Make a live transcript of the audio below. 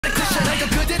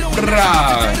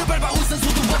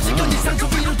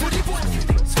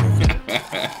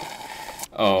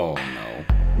Oh no.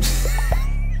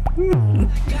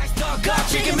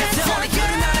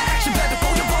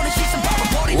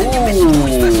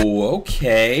 Ooh,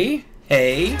 okay.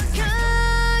 Hey.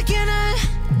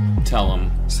 Tell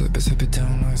him.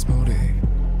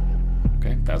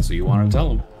 Okay, that's what you want to tell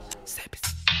him.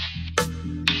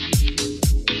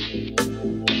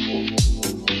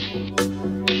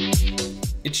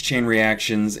 It's Chain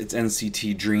Reactions, it's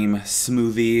NCT Dream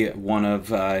Smoothie, one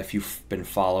of, if you've been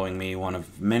following me, one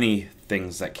of many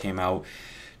things that came out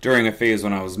during a phase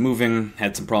when I was moving.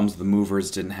 Had some problems with the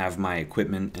movers, didn't have my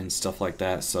equipment and stuff like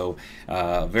that, so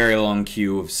very long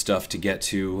queue of stuff to get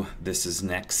to. This is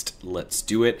next, let's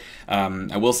do it.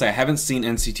 I will say I haven't seen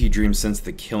NCT Dream since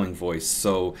The Killing Voice,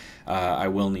 so I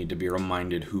will need to be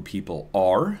reminded who people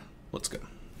are. Let's go.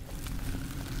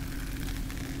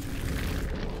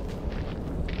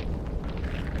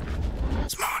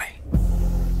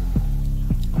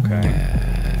 Okay.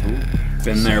 Ooh,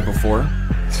 been there before.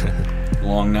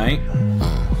 Long night.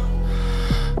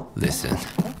 Listen.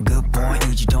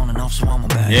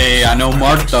 Yeah, I know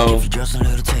Mark though.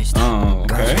 Oh,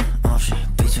 okay.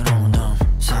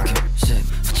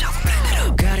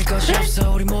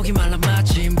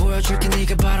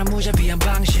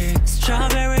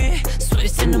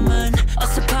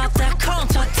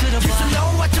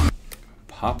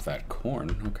 Pop that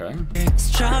corn, okay.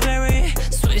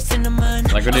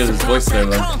 Like I did his voice there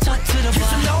though.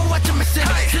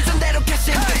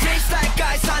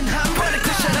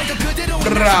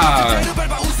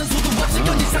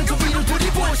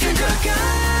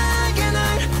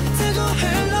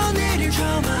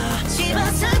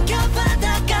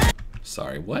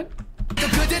 Sorry, what?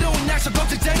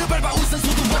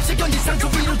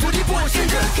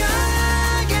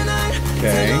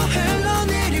 Okay.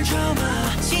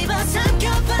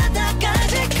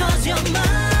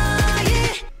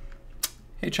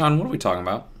 Hey John, what are we talking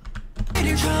about?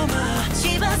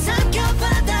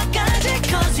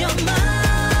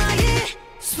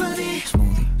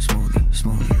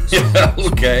 Yeah,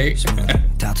 okay.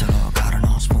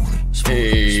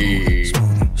 Hey.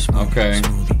 Okay.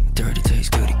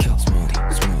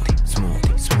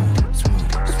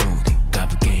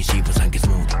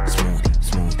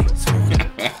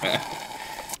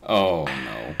 Oh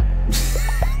no.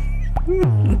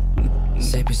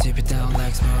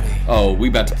 Oh, we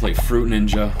about to play Fruit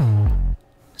Ninja.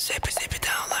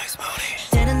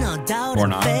 Or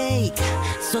not.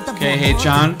 Okay, hey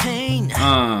John.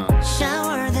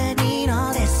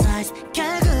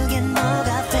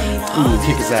 Ooh,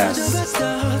 kick his ass.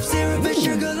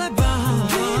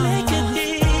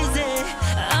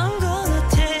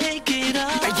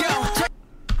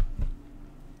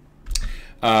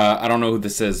 I don't know who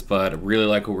this is, but I really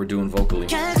like what we're doing vocally.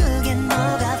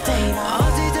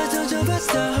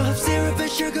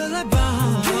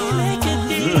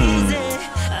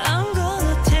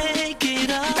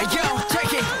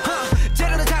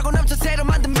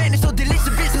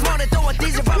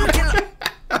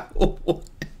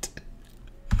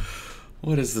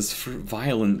 What is this fruit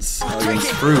violence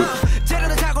against fruit?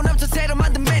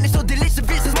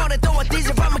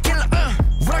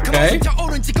 Okay.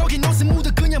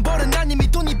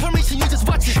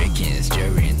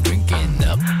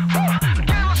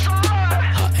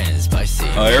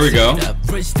 Oh, here we go.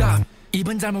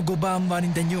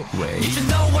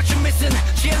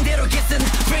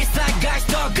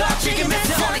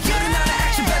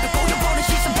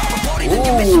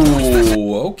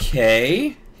 Ooh,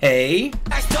 okay. Hey.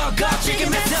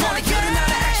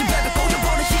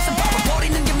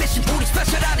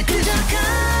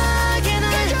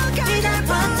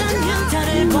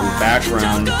 Ooh,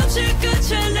 background.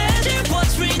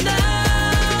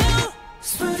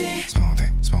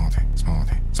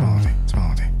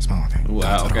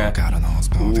 Wow, okay.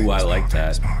 Ooh, I like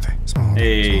that.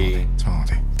 Hey.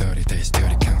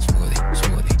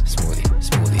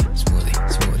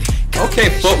 Okay,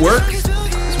 footwork.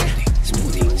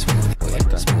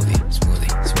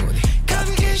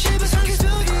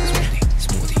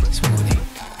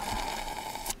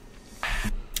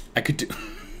 I could do. I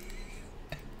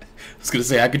was gonna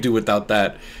say I could do without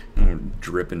that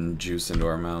dripping juice into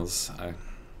our mouths.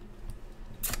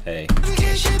 Hey.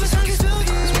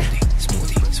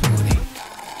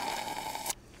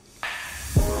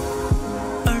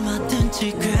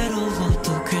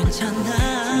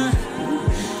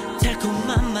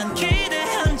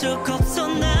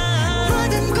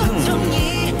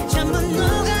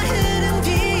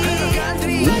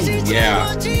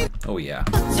 Yeah. Oh yeah.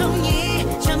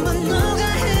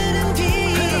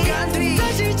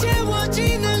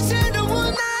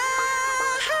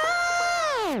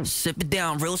 Sip it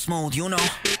down real smooth, you know.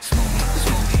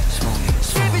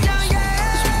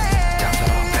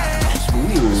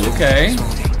 Ooh, okay.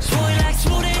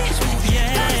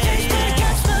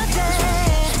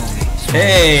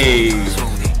 Hey!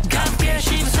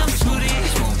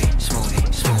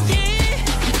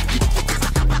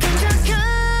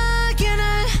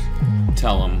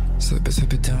 Tell him.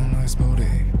 Sip it down like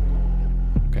smoothie.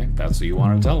 Okay, that's what you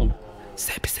want to tell him.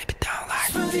 Sip it down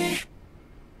like smoothie.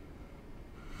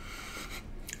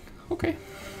 Okay.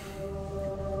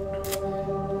 I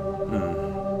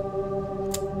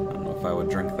don't know if I would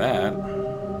drink that.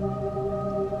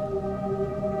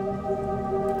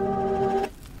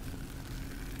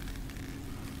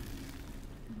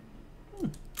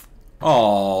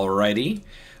 Alrighty.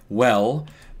 Well,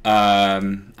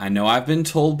 I know I've been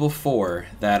told before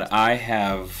that I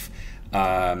have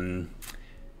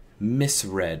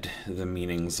misread the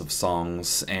meanings of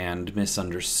songs and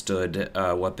misunderstood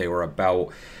what they were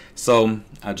about. So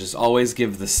I'll just always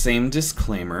give the same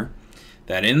disclaimer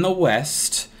that in the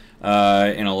West,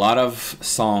 in a lot of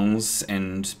songs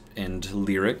and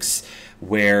lyrics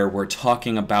where we're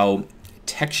talking about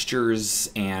textures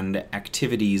and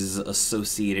activities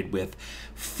associated with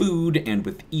food and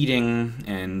with eating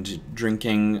and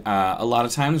drinking, a lot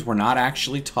of times we're not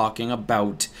actually talking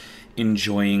about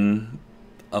enjoying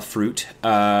a fruit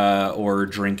or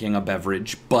drinking a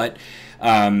beverage, but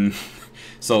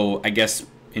so I guess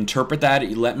interpret that.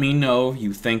 Let me know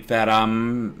you think that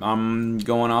I'm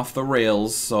going off the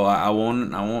rails, so I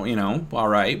won't, you know, all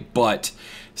right, but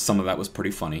some of that was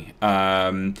pretty funny.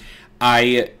 I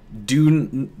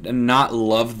do not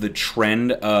love the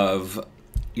trend of,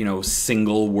 you know,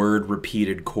 single word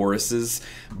repeated choruses,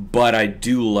 but I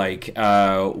do like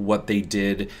what they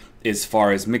did as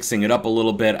far as mixing it up a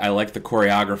little bit. I like the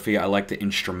choreography, I like the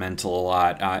instrumental a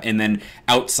lot, and then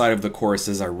outside of the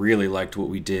choruses, I really liked what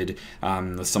we did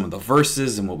with some of the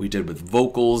verses and what we did with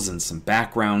vocals and some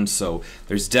background, so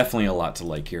there's definitely a lot to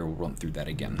like here. We'll run through that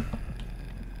again.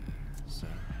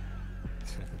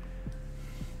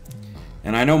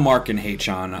 And I know Mark and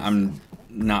H-on, I'm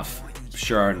not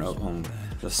sure I know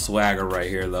the swagger right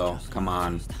here though. Come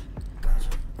on.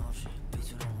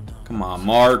 Come on,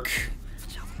 Mark.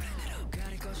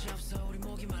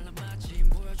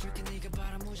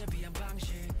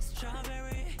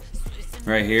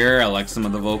 Right here, I like some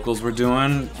of the vocals we're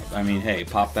doing. I mean, hey,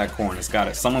 pop that corn. It's got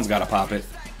it. Someone's got to pop it.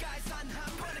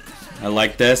 I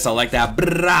like this. I like that.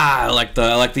 I like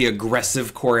the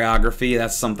aggressive choreography.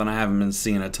 That's something I haven't been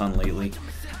seeing a ton lately.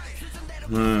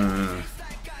 A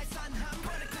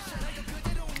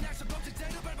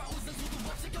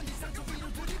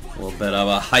little bit of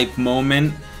a hype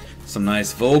moment. Some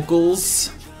nice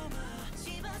vocals.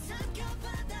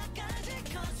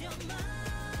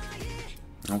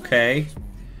 Okay.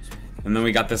 And then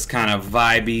we got this kind of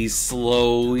vibey,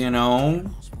 slow, you know,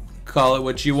 call it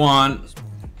what you we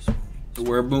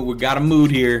got a mood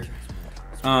here.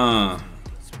 I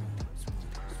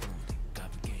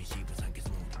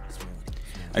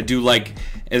do like,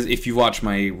 as if you watch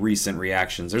my recent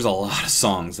reactions, there's a lot of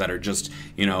songs that are just,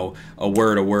 you know, a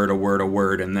word,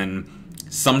 and then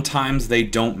sometimes they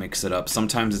don't mix it up.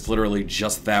 Sometimes it's literally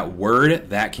just that word.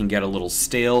 That can get a little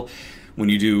stale when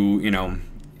you do, you know,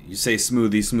 you say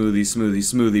smoothie, smoothie, smoothie,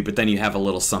 smoothie, but then you have a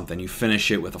little something. You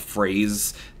finish it with a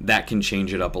phrase. That can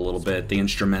change it up a little bit. The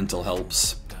instrumental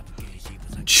helps.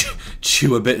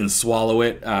 Chew a bit and swallow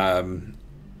it.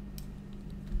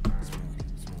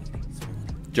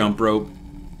 Jump rope.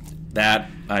 That,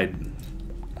 I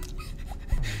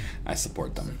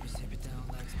support them.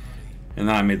 And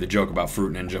then I made the joke about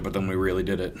Fruit Ninja, but then we really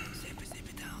did it.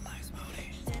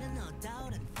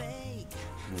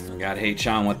 We got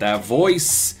H-on with that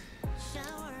voice.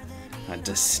 A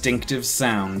distinctive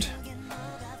sound.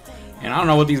 And I don't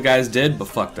know what these guys did, but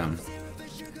fuck them.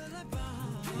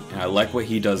 And I like what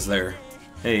he does there.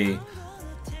 Hey.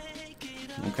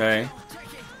 Okay.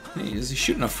 Hey, is he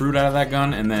shooting a fruit out of that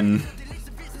gun? And then...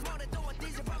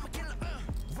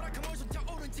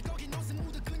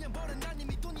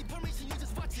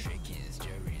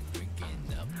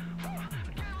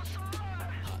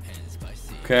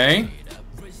 Okay.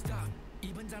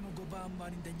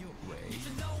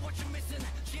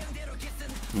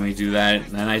 Let me do that.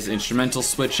 A nice instrumental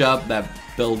switch up, that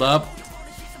build up.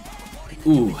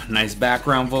 Ooh, nice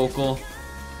background vocal.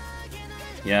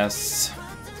 Yes.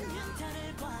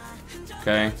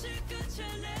 Okay.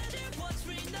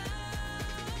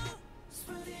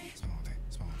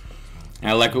 And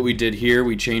I like what we did here.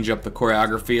 We change up the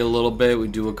choreography a little bit. We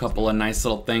do a couple of nice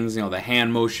little things. You know, the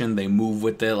hand motion, they move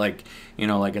with it like, you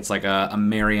know, like it's like a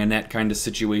marionette kind of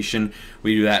situation.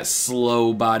 We do that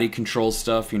slow body control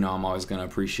stuff. You know, I'm always going to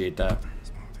appreciate that.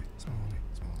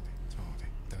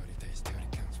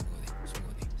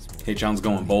 Haechan's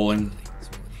going bowling.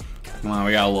 Come on,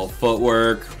 we got a little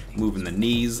footwork. Moving the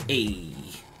knees.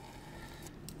 Ayy.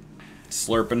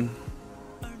 Slurping.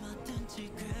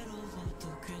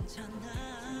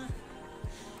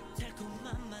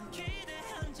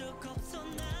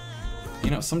 You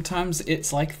know, sometimes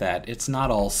it's like that. It's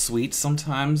not all sweet.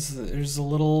 Sometimes there's a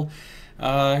little, you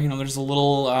know, there's a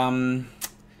little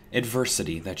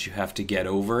adversity that you have to get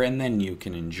over, and then you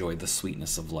can enjoy the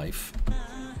sweetness of life.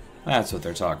 That's what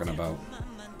they're talking about.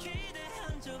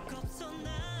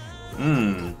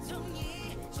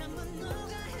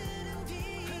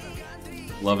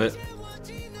 Love it.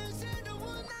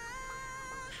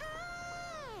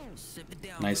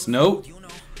 Nice note.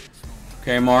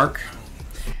 Okay, Mark.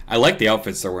 I like the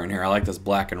outfits they're wearing here. I like this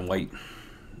black and white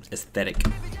aesthetic.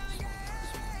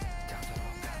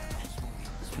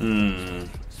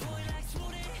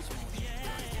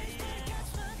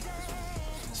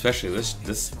 Especially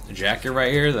this jacket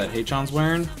right here that Haechan's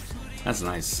wearing. That's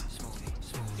nice.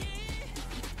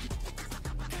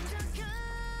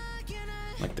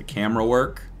 Like the camera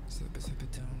work.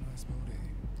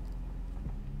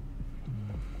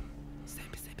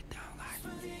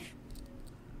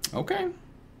 Okay.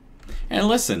 And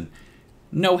listen,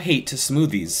 no hate to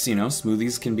smoothies. You know,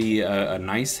 smoothies can be a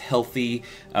nice, healthy,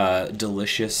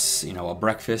 delicious, you know, a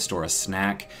breakfast or a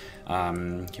snack.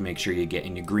 Can make sure you get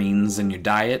in your greens in your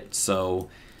diet. So,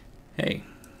 hey,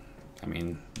 I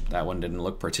mean, that one didn't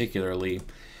look particularly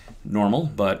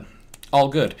normal, but all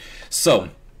good. So,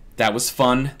 that was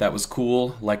fun. That was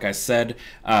cool. Like I said,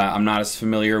 I'm not as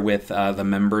familiar with the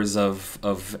members of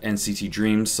NCT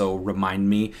Dream, so remind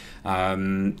me.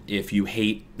 If you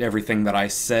hate everything that I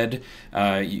said,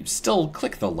 you still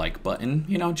click the like button.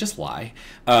 You know, just lie.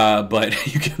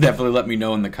 But you can definitely let me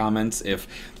know in the comments if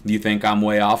you think I'm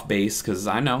way off base, because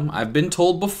I know I've been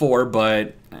told before,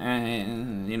 but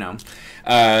you know.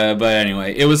 But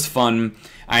anyway, it was fun.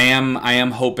 I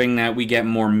am hoping that we get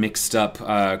more mixed up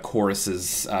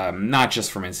choruses, not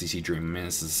just from NCT Dream. I mean,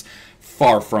 this is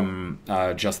far from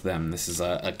just them. This is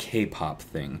a K-pop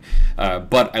thing.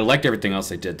 But I liked everything else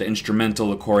they did. The instrumental,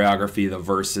 the choreography, the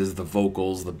verses, the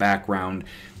vocals, the background.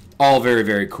 All very,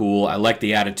 very cool. I liked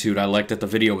the attitude. I liked that the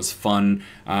video was fun.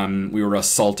 We were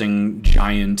assaulting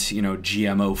giant, you know,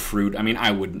 GMO fruit. I mean,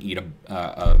 I wouldn't eat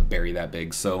a berry that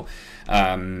big, so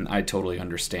I totally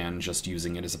understand just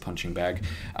using it as a punching bag.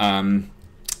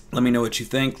 Let me know what you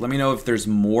think. Let me know if there's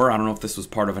more. I don't know if this was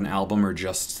part of an album or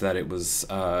just that it was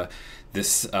a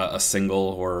single,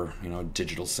 or, you know,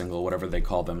 digital single, whatever they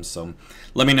call them. So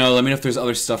let me know. Let me know if there's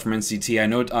other stuff from NCT. I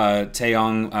know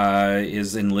Taeyong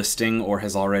is enlisting or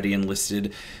has already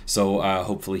enlisted, so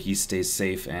hopefully he stays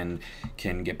safe and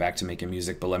can get back to making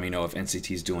music. But let me know if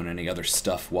NCT's doing any other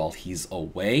stuff while he's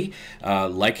away.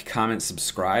 Like, comment,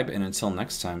 subscribe, and until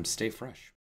next time, stay fresh.